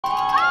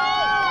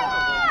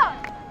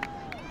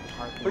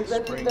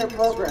Presenting their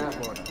program,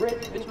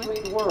 Bridge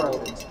Between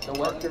Worlds, the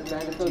Western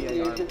Band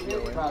Association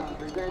is proud to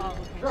present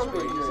drum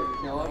major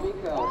Noah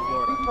Miko, and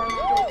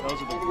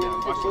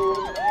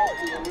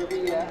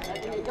Riverside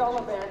at the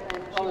Ayala Band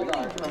and Color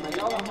Guard from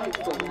Ayala High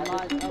School at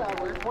the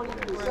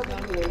 2022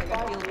 WBA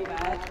 5-Day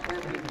Match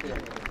Championship.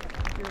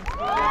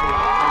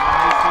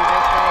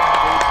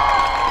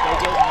 They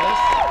get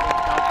this,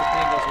 out the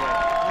pain goes away.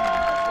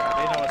 Yeah,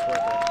 they know it's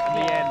worth it. In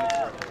the end, it's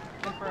worth it.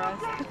 And for us,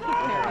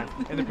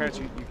 And the parents,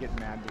 you get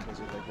mad because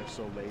they're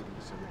so late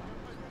and so long.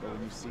 But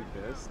when you see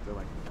this, they're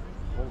like,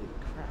 holy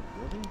crap,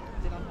 really?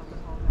 they don't have the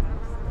whole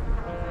house.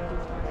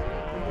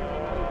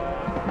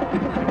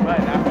 But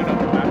after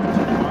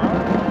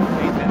tomorrow,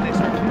 then they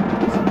start doing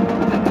this.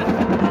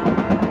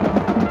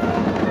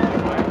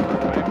 My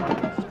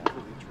apartment was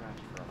completely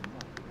trashed for a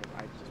month because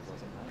I just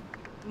wasn't home.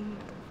 I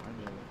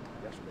mean,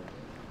 yesterday.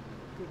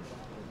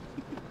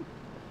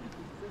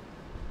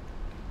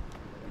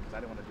 Because I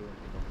didn't want to do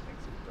anything on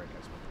Thanksgiving break. I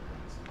just went to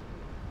friends.